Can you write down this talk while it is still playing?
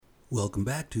Welcome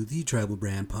back to the Tribal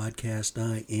Brand Podcast.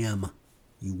 I am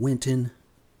Winton.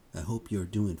 I hope you're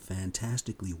doing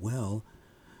fantastically well.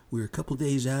 We're a couple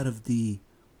days out of the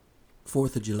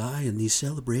 4th of July and the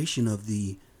celebration of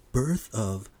the birth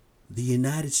of the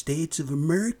United States of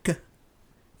America.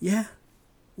 Yeah,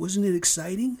 wasn't it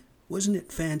exciting? Wasn't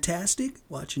it fantastic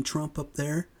watching Trump up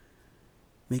there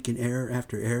making error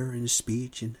after error in his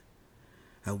speech and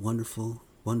how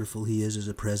wonderful he is as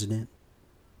a president?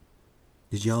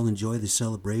 Did y'all enjoy the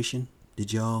celebration?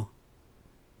 Did y'all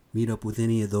meet up with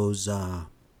any of those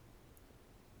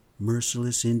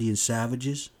merciless Indian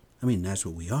savages? I mean, that's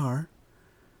what we are.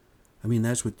 I mean,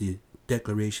 that's what the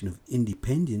Declaration of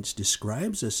Independence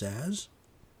describes us as.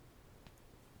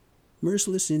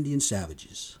 Merciless Indian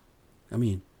savages. I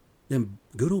mean, them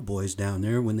good old boys down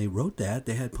there, when they wrote that,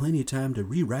 they had plenty of time to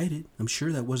rewrite it. I'm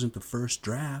sure that wasn't the first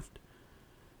draft.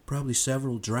 Probably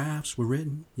several drafts were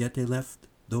written, yet they left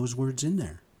those words in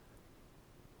there.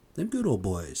 Them good old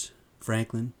boys.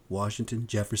 Franklin, Washington,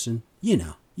 Jefferson. You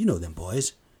know them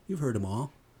boys. You've heard them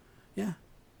all. Yeah,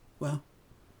 well.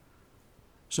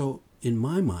 So, in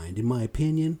my mind, in my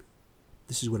opinion,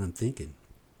 this is what I'm thinking.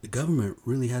 The government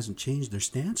really hasn't changed their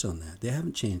stance on that. They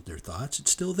haven't changed their thoughts.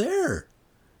 It's still there.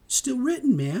 It's still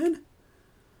written, man.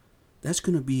 That's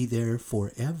going to be there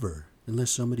forever,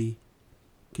 unless somebody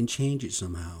can change it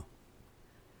somehow.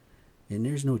 And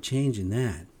there's no change in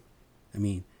that. I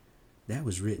mean, that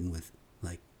was written with,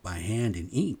 by hand in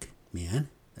ink, man.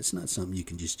 That's not something you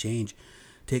can just change.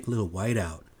 Take a little white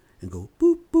out and go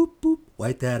boop, boop, boop,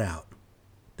 white that out.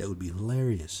 That would be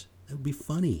hilarious. That would be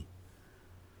funny.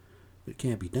 But it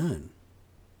can't be done.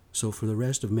 So for the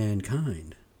rest of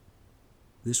mankind,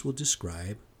 this will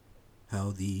describe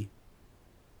how the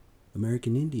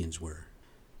American Indians were.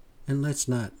 And let's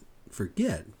not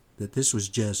forget that this was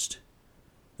just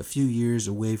a few years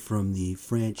away from the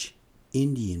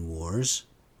French-Indian Wars,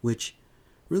 which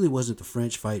really wasn't the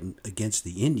French fighting against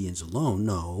the Indians alone.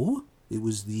 No, it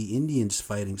was the Indians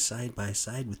fighting side by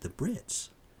side with the Brits.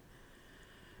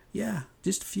 Yeah,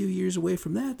 just a few years away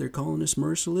from that, they're calling us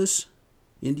merciless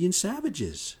Indian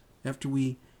savages after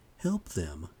we helped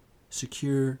them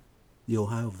secure the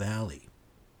Ohio Valley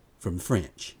from the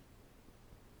French.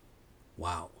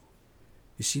 Wow.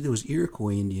 You see, those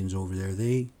Iroquois Indians over there,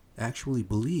 they actually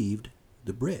believed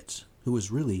the Brits, who was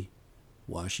really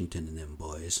Washington and them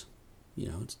boys. You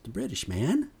know, it's the British,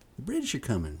 man. The British are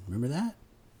coming. Remember that?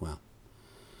 Well,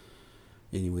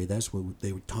 anyway, that's what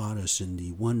they taught us in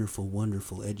the wonderful,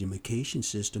 wonderful education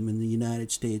system in the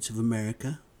United States of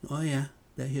America. Oh, yeah,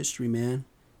 that history, man.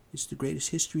 It's the greatest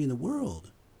history in the world.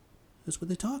 That's what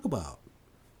they talk about.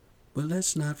 But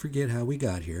let's not forget how we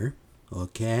got here,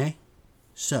 okay?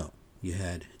 So, you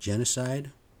had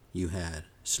genocide, you had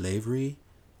slavery,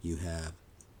 you have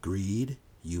greed,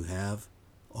 you have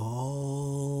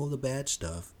all the bad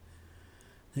stuff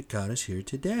that got us here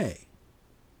today.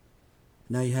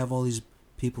 Now you have all these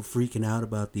people freaking out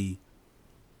about the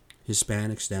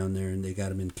Hispanics down there, and they got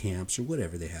them in camps or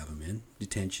whatever they have them in,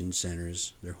 detention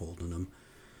centers, they're holding them.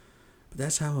 But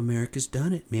that's how America's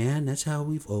done it, man. That's how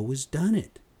we've always done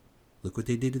it. Look what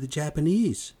they did to the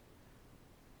Japanese.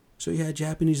 So you had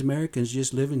Japanese Americans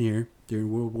just living here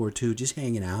during World War II, just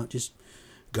hanging out, just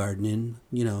gardening,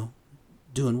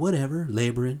 doing whatever,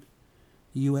 laboring.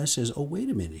 The U.S. says, oh,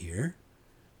 wait a minute here.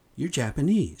 You're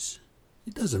Japanese.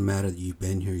 It doesn't matter that you've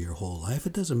been here your whole life.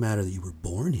 It doesn't matter that you were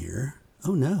born here.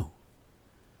 Oh, no.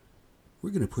 We're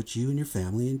going to put you and your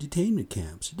family in detainment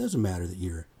camps. It doesn't matter that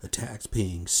you're a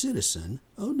tax-paying citizen.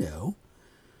 Oh, no.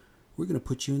 We're going to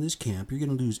put you in this camp. You're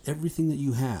going to lose everything that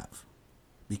you have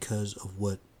because of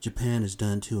what Japan has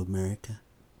done to America.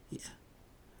 Yeah.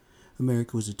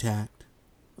 America was attacked.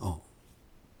 Oh.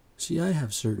 See, I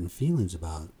have certain feelings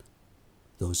about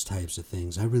those types of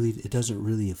things. It doesn't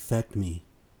really affect me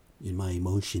in my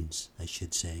emotions, I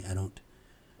should say. I don't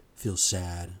feel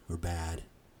sad or bad.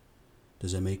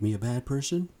 Does that make me a bad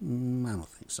person? I don't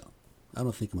think so. I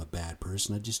don't think I'm a bad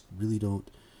person. I just really don't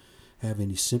have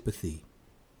any sympathy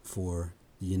for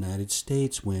the United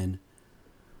States when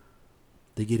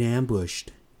they get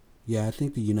ambushed. Yeah, I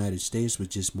think the United States was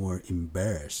just more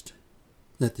embarrassed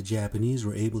that the Japanese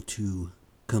were able to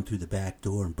come through the back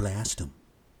door and blast them.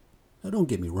 Now, don't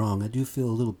get me wrong, I do feel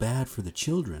a little bad for the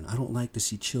children. I don't like to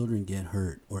see children get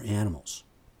hurt, or animals.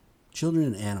 Children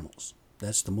and animals.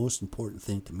 That's the most important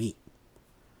thing to me.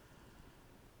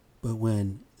 But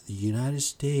when the United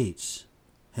States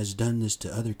has done this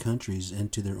to other countries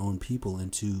and to their own people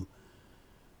and to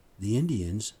the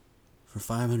Indians for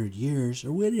 500 years,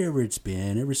 or whatever it's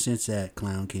been, ever since that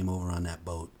clown came over on that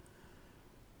boat,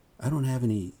 I don't have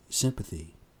any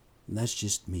sympathy. And that's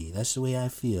just me. That's the way I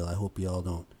feel. I hope y'all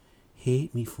don't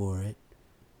hate me for it.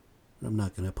 But I'm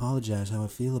not going to apologize how I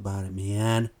feel about it,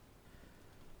 man.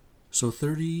 So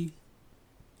 30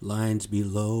 lines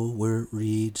below where it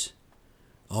reads,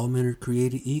 all men are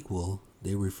created equal,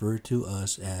 they refer to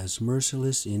us as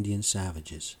merciless Indian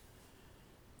savages.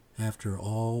 After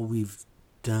all we've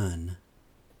done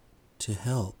to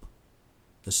help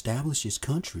establish this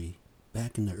country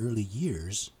back in the early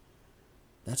years,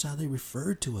 that's how they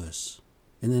referred to us.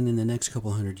 And then in the next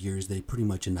couple hundred years, they pretty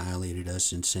much annihilated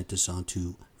us and sent us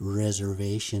onto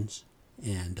reservations.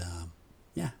 And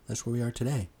yeah, that's where we are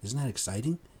today. Isn't that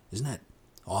exciting? Isn't that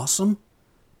awesome?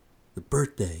 The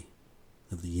birthday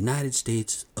of the United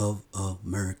States of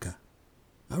America.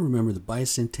 I remember the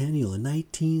bicentennial in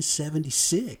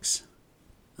 1976.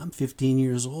 I'm 15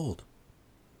 years old.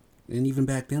 And even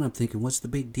back then, I'm thinking, what's the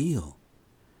big deal?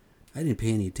 I didn't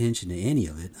pay any attention to any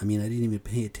of it. I mean, I didn't even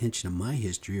pay attention to my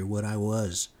history or what I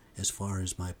was as far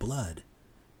as my blood.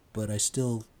 But I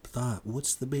still thought,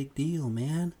 what's the big deal,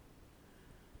 man?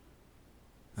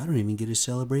 I don't even get to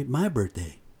celebrate my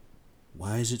birthday.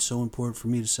 Why is it so important for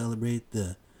me to celebrate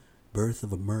the birth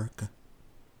of America?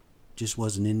 Just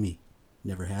wasn't in me.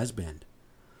 Never has been.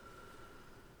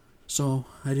 So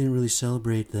I didn't really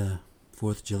celebrate the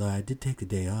 4th of July. I did take the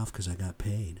day off because I got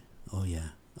paid. Oh yeah,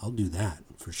 I'll do that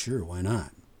for sure. Why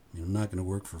not? I mean, I'm not going to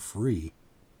work for free.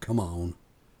 Come on.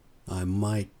 I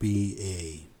might be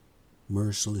a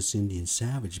merciless Indian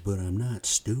savage, but I'm not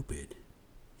stupid,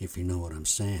 if you know what I'm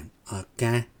saying.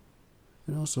 Okay?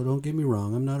 And also, don't get me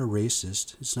wrong, I'm not a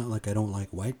racist. It's not like I don't like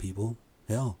white people.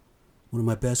 Hell, one of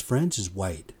my best friends is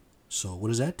white. So what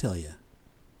does that tell you?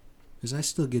 Because I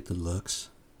still get the looks.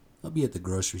 I'll be at the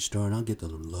grocery store and I'll get the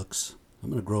looks. I'm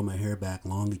going to grow my hair back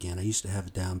long again. I used to have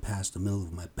it down past the middle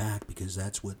of my back because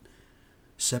that's what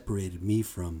separated me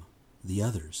from the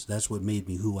others. That's what made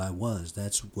me who I was.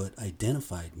 That's what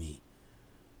identified me.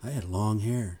 I had long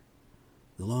hair.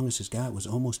 The longest it's got was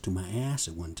almost to my ass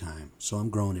at one time. So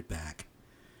I'm growing it back.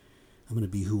 I'm going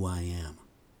to be who I am.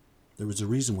 There was a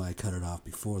reason why I cut it off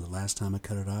before. The last time I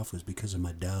cut it off was because of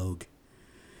my dog.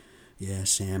 Yeah,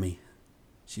 Sammy.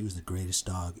 She was the greatest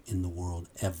dog in the world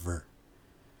ever.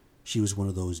 She was one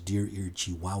of those deer-eared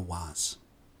chihuahuas.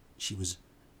 She was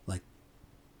like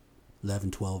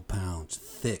 11, 12 pounds,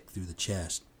 thick through the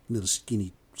chest, little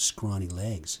skinny, scrawny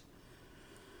legs.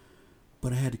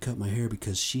 But I had to cut my hair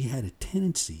because she had a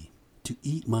tendency to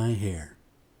eat my hair.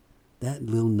 That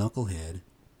little knucklehead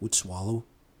would swallow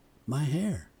my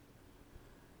hair.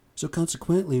 So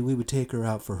consequently, we would take her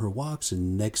out for her walks,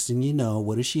 and next thing you know,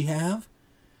 what does she have?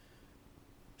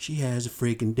 She has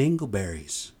freaking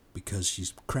dingleberries because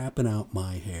she's crapping out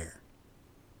my hair.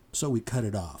 So we cut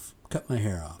it off, cut my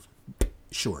hair off,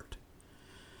 short.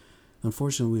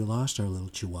 Unfortunately, we lost our little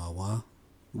chihuahua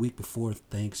the week before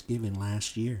Thanksgiving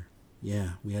last year.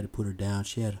 Yeah, we had to put her down.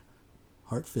 She had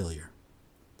heart failure.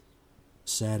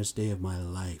 Saddest day of my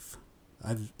life.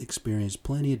 I've experienced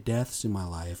plenty of deaths in my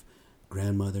life.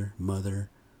 Grandmother,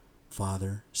 mother,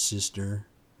 father, sister.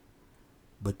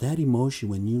 But that emotion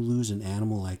when you lose an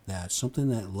animal like that, something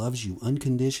that loves you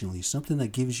unconditionally, something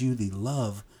that gives you the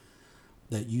love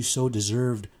that you so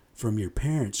deserved from your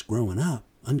parents growing up,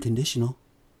 unconditional,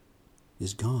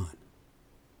 is gone.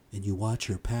 And you watch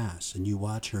her pass, and you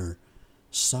watch her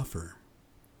suffer.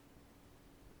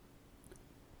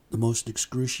 The most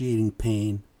excruciating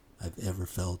pain I've ever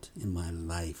felt in my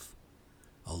life.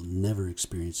 I'll never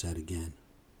experience that again.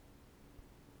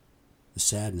 The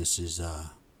sadness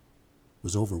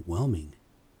was overwhelming.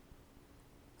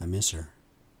 I miss her.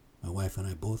 My wife and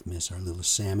I both miss our little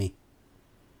Sammy.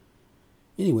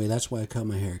 Anyway, that's why I cut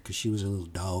my hair, because she was a little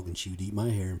dog and she would eat my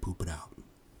hair and poop it out.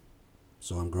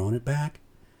 So I'm growing it back.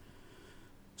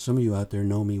 Some of you out there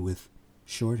know me with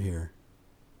short hair.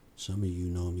 Some of you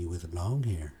know me with long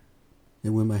hair.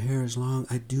 And when my hair is long,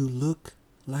 I do look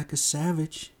like a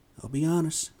savage. I'll be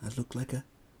honest, I look like a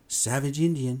savage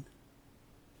Indian.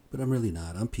 But I'm really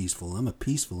not. I'm peaceful. I'm a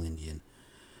peaceful Indian.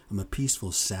 I'm a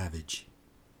peaceful savage.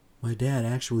 My dad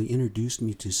actually introduced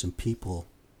me to some people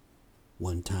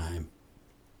one time.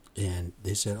 And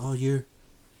they said, oh, you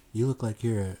look like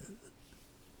you're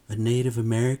a Native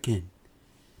American.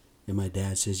 And my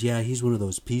dad says, yeah, he's one of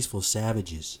those peaceful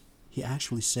savages. He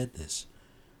actually said this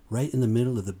right in the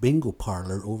middle of the bingo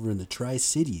parlor over in the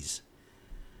Tri-Cities.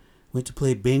 Went to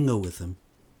play bingo with him.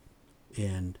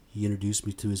 And he introduced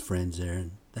me to his friends there,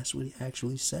 and that's what he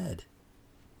actually said.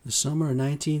 The summer of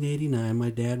 1989, my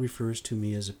dad refers to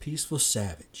me as a peaceful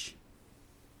savage.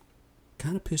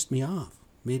 Kind of pissed me off.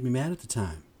 Made me mad at the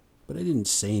time. But I didn't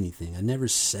say anything. I never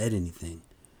said anything.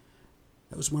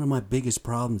 That was one of my biggest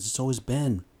problems. It's always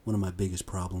been one of my biggest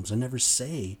problems. I never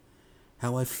say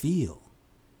how I feel.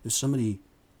 If somebody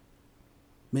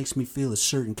makes me feel a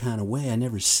certain kind of way, I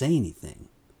never say anything.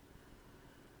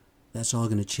 That's all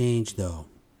going to change, though,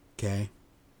 okay?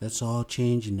 That's all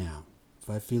changing now. If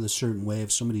I feel a certain way,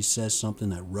 if somebody says something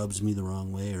that rubs me the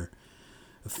wrong way or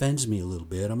offends me a little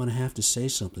bit, I'm going to have to say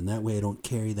something. That way I don't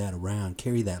carry that around,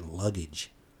 carry that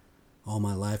luggage. All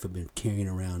my life I've been carrying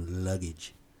around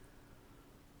luggage.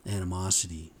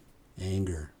 Animosity,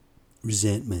 anger,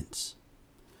 resentments.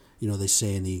 You know, they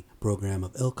say in the program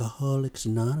of Alcoholics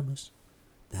Anonymous,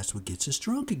 that's what gets us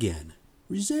drunk again.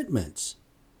 Resentments.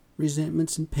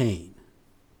 Resentments and pain.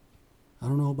 I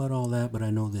don't know about all that, but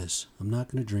I know this. I'm not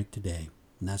going to drink today,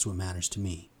 and that's what matters to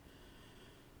me.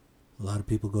 A lot of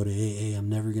people go to AA. I'm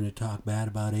never going to talk bad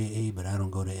about AA, but I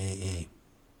don't go to AA.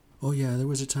 Oh yeah, there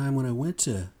was a time when I went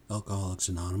to Alcoholics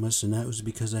Anonymous, and that was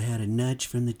because I had a nudge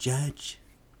from the judge.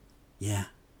 Yeah.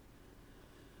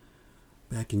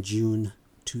 Back in June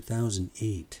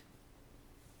 2008,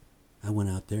 I went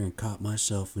out there and caught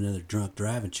myself another drunk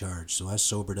driving charge, so I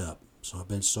sobered up. So I've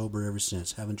been sober ever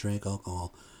since. Haven't drank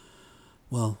alcohol.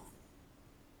 Well,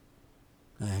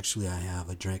 I have.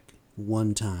 I drank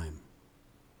one time.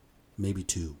 Maybe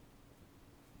two.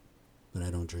 But I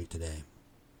don't drink today.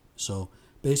 So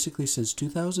basically since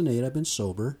 2008 I've been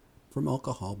sober from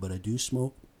alcohol, but I do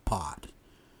smoke pot.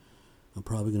 I'm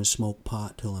probably going to smoke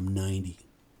pot till I'm 90.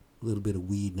 A little bit of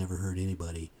weed never hurt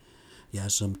anybody. Yeah,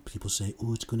 some people say,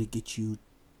 oh, it's going to get you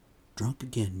drunk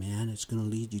again, man. It's going to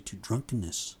lead you to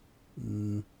drunkenness.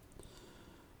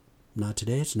 Not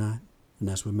today, it's not. And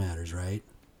that's what matters, right?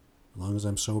 As long as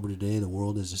I'm sober today, the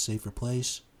world is a safer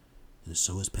place. And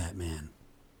so is Pat Man.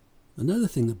 Another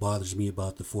thing that bothers me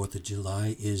about the 4th of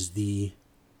July is the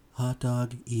hot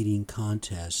dog eating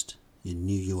contest in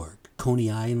New York. Coney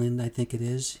Island, I think it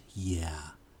is.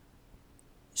 Yeah.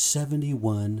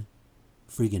 71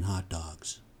 friggin' hot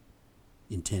dogs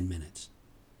in 10 minutes.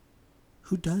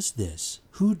 Who does this?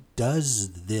 Who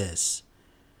does this?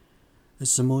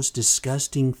 It's the most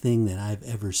disgusting thing that I've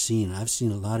ever seen. I've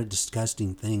seen a lot of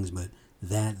disgusting things, but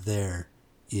that there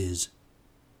is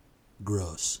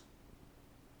gross.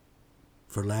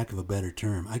 For lack of a better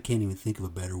term, I can't even think of a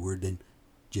better word than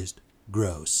just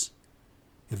gross.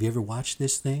 Have you ever watched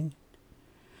this thing?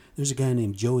 There's a guy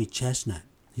named Joey Chestnut.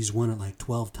 He's won it like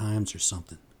 12 times or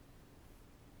something.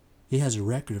 He has a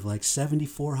record of like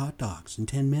 74 hot dogs in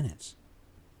 10 minutes.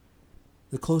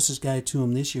 The closest guy to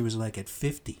him this year was like at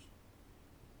 50.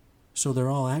 So they're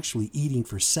all actually eating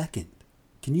for second.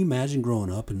 Can you imagine growing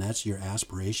up and that's your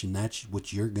aspiration? That's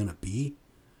what you're going to be?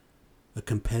 A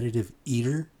competitive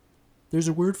eater? There's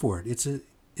a word for it. It's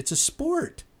a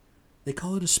sport. They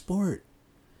call it a sport.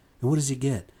 And what does he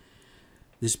get?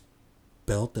 This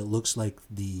belt that looks like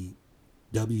the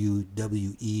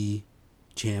WWE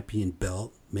champion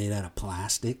belt made out of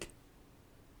plastic.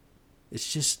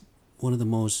 It's just one of the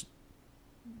most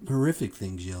horrific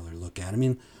things you ever look at. I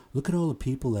mean, look at all the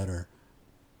people that are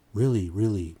really,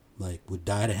 really, like, would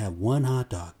die to have one hot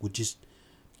dog. Would just,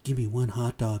 give me one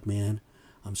hot dog, man.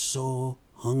 I'm so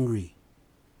hungry.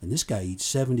 And this guy eats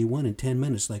 71 in 10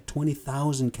 minutes, like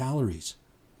 20,000 calories.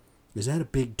 Is that a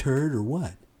big turd or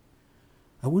what?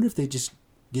 I wonder if they just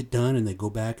get done and they go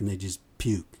back and they just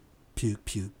puke.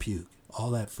 All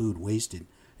that food wasted.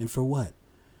 And for what?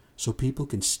 So people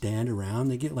can stand around.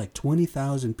 They get like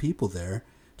 20,000 people there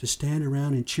to stand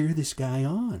around and cheer this guy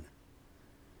on.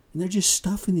 And they're just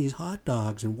stuffing these hot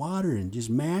dogs and water and just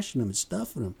mashing them and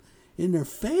stuffing them in their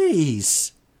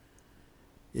face.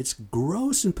 It's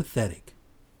gross and pathetic.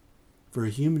 For a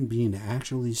human being to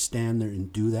actually stand there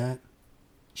and do that,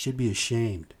 should be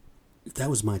ashamed. If that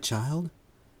was my child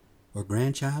or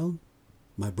grandchild,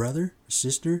 my brother,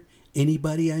 sister,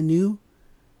 anybody I knew,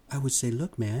 I would say,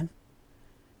 look, man,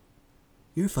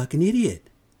 you're a fucking idiot.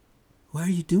 Why are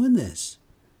you doing this?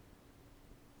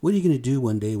 What are you going to do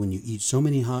one day when you eat so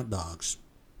many hot dogs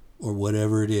or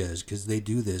whatever it is? Because they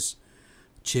do this,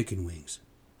 chicken wings,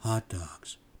 hot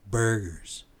dogs,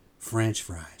 burgers, French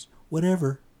fries,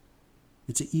 whatever.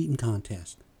 It's an eating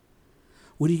contest.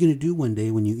 What are you going to do one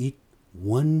day when you eat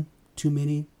one too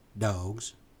many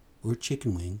dogs or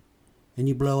chicken wing and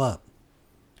you blow up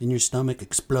and your stomach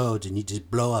explodes and you just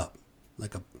blow up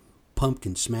like a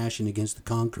pumpkin smashing against the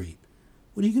concrete?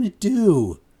 What are you going to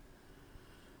do?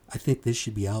 I think this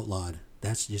should be outlawed.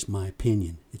 That's just my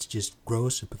opinion. It's just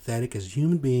gross and pathetic. As a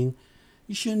human being,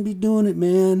 you shouldn't be doing it,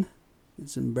 man.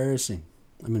 It's embarrassing.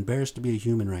 I'm embarrassed to be a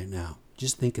human right now,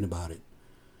 just thinking about it.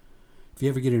 If you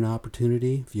ever get an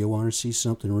opportunity, if you want to see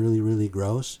something really, really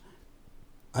gross,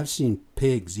 I've seen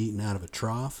pigs eaten out of a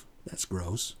trough. That's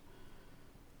gross.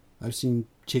 I've seen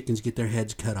chickens get their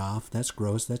heads cut off. That's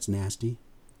gross. That's nasty.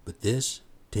 But this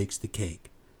takes the cake.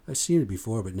 I've seen it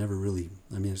before, but never really.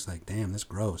 I mean, it's like, damn, that's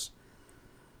gross.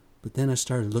 But then I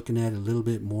started looking at it a little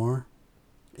bit more,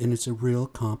 and it's a real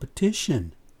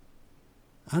competition.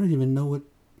 I don't even know what...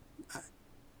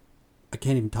 I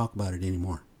can't even talk about it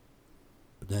anymore.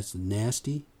 But that's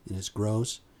nasty, and it's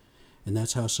gross, and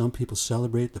that's how some people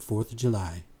celebrate the 4th of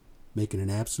July, making an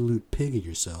absolute pig of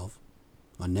yourself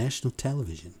on national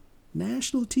television.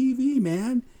 National TV,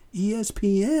 man.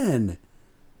 ESPN.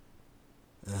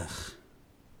 Ugh.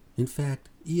 In fact,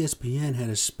 ESPN had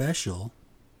a special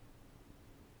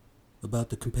about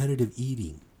the competitive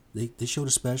eating. They showed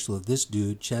a special of this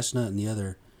dude, Chestnut, and the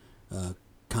other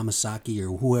Kamasaki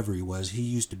or whoever he was. He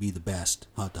used to be the best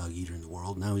hot dog eater in the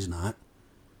world. Now he's not.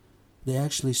 They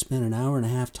actually spent an hour and a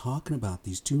half talking about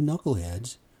these two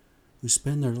knuckleheads who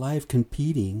spend their life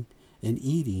competing and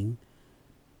eating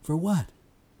for what?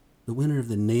 The winner of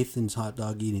the Nathan's hot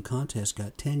dog eating contest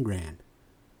got $10,000.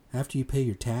 After you pay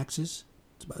your taxes,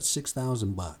 it's about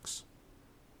 $6,000.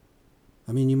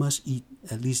 I mean, you must eat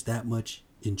at least that much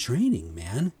in training,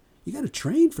 man. You got to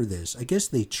train for this. I guess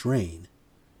they train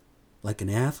like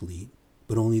an athlete,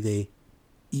 but only they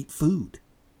eat food.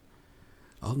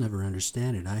 I'll never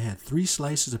understand it. I had 3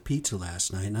 slices of pizza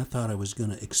last night, and I thought I was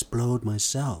going to explode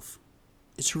myself.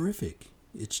 It's horrific.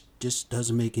 It just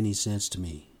doesn't make any sense to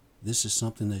me. This is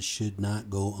something that should not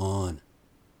go on.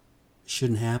 It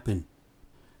shouldn't happen.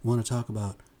 You want to talk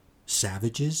about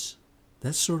savages?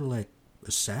 That's sort of like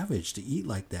a savage to eat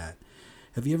like that.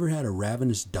 Have you ever had a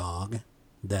ravenous dog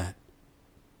that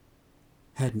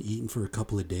hadn't eaten for a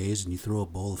couple of days and you throw a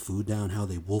bowl of food down, how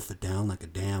they wolf it down like a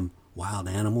damn wild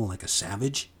animal, like a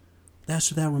savage?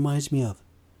 That's what that reminds me of.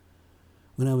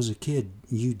 When I was a kid,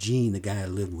 Eugene, the guy I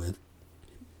lived with,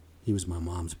 he was my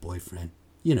mom's boyfriend.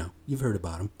 You know, you've heard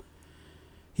about him.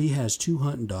 He has 2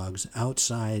 hunting dogs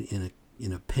outside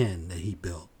in a pen that he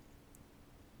built.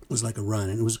 It was like a run,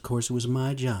 and of course it was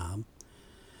my job.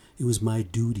 It was my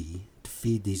duty to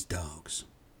feed these dogs.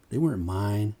 They weren't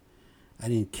mine. I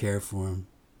didn't care for them,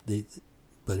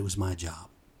 but it was my job.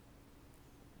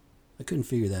 I couldn't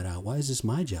figure that out. Why is this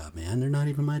my job, man? They're not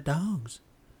even my dogs.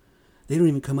 They don't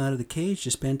even come out of the cage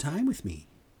to spend time with me.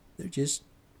 They're just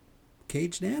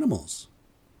caged animals.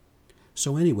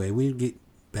 So anyway, we'd get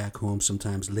back home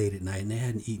sometimes late at night, and they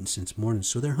hadn't eaten since morning,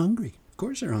 so they're hungry. Of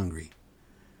course they're hungry.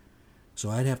 So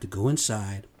I'd have to go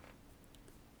inside,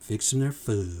 fix them their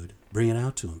food, bring it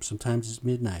out to them. Sometimes it's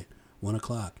midnight, 1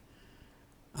 o'clock.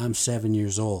 I'm 7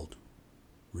 years old.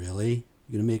 Really?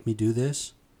 You're going to make me do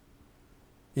this?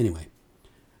 Anyway,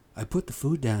 I put the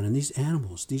food down, and these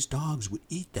animals, these dogs would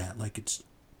eat that like it's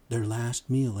their last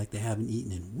meal, like they haven't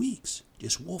eaten in weeks,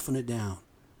 just wolfing it down.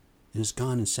 And it's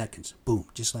gone in seconds. Boom,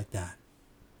 just like that.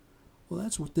 Well,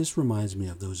 that's what this reminds me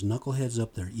of, those knuckleheads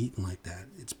up there eating like that.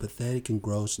 It's pathetic and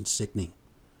gross and sickening.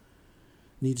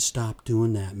 Need to stop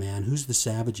doing that, man. Who's the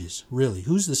savages? Really,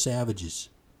 who's the savages?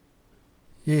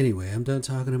 Anyway, I'm done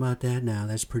talking about that now.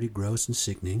 That's pretty gross and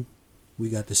sickening. We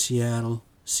got the Seattle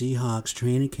Seahawks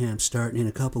training camp starting in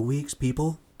a couple weeks,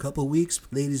 people. Couple weeks,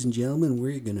 ladies and gentlemen.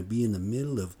 We're going to be in the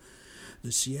middle of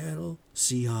the Seattle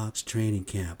Seahawks training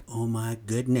camp. Oh my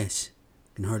goodness.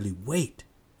 I can hardly wait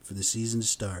for the season to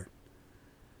start.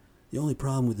 The only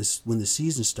problem with this, when the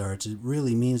season starts, it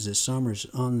really means that summer's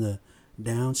on the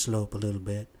downslope a little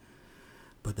bit.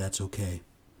 But that's okay.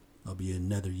 I'll be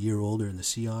another year older, and the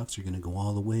Seahawks are going to go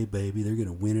all the way, baby. They're going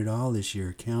to win it all this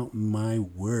year. Count my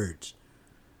words.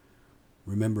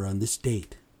 Remember, on this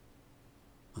date,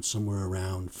 on somewhere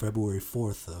around February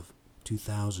 4th of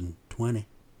 2020,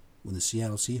 when the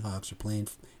Seattle Seahawks are playing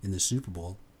in the Super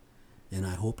Bowl, and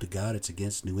I hope to God it's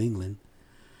against New England.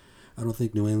 I don't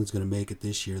think New England's going to make it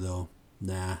this year, though.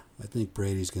 Nah, I think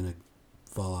Brady's going to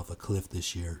fall off a cliff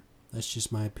this year. That's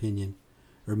just my opinion.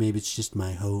 Or maybe it's just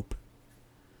my hope.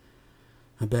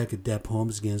 I'm back at Depp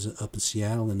Homes again up in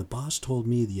Seattle, and the boss told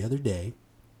me the other day,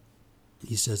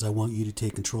 he says, I want you to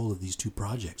take control of these 2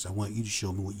 projects. I want you to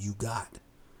show me what you got.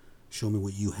 Show me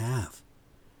what you have.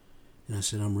 And I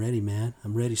said, I'm ready, man.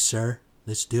 I'm ready, sir.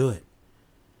 Let's do it.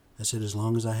 I said, as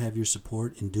long as I have your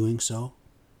support in doing so,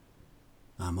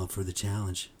 I'm up for the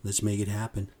challenge. Let's make it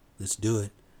happen. Let's do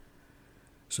it.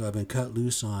 So I've been cut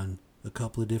loose on a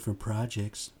couple of different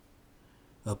projects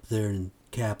up there in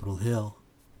Capitol Hill.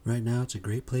 Right now, it's a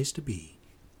great place to be.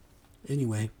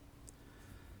 Anyway,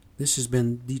 this has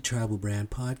been the Tribal Brand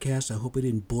Podcast. I hope it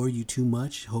didn't bore you too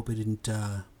much. Hope it didn't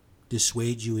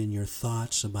dissuade you in your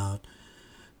thoughts about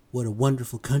what a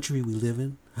wonderful country we live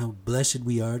in, how blessed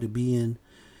we are to be in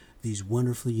these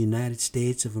wonderful United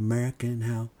States of America, and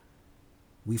how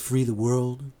we free the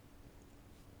world.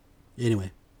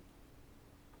 Anyway,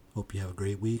 hope you have a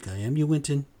great week. I am you,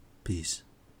 Winton. Peace.